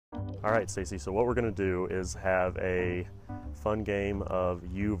All right, Stacy, so what we're going to do is have a fun game of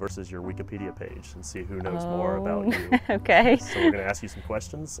you versus your Wikipedia page and see who knows more about you. Okay. So we're going to ask you some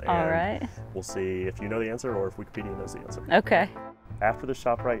questions and all right. we'll see if you know the answer or if Wikipedia knows the answer. Okay. After the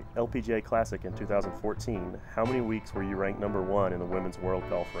ShopRite LPGA Classic in 2014, how many weeks were you ranked #1 in the Women's World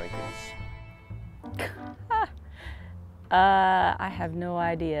Golf Rankings? I have no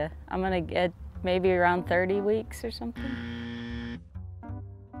idea. I'm gonna get maybe around 30 weeks or something.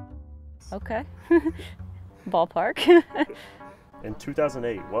 Okay. Ballpark. In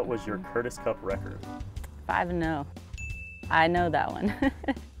 2008, what was your Curtis Cup record? 5-0. I know that one.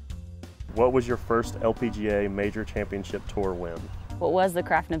 What was your first LPGA Major Championship Tour win? What was the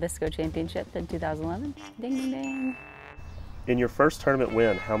Kraft Nabisco Championship in 2011? Ding, ding, ding. In your first tournament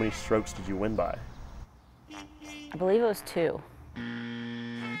win, how many strokes did you win by? I believe it was 2.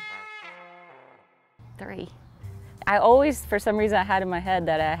 3. I always, for some reason, I had in my head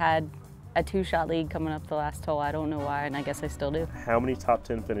that I had a 2-shot lead coming up the last hole. I don't know why, and I guess I still do. How many top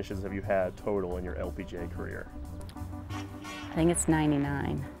 10 finishes have you had total in your LPGA career? I think it's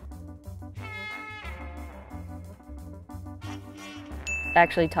 99. I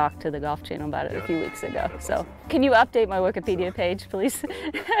actually talked to the Golf Channel about it a few weeks ago. So, awesome. Can you update my Wikipedia page, please?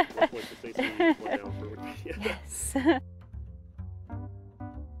 Let's wait for Stacy to slow down for Wikipedia. Yes.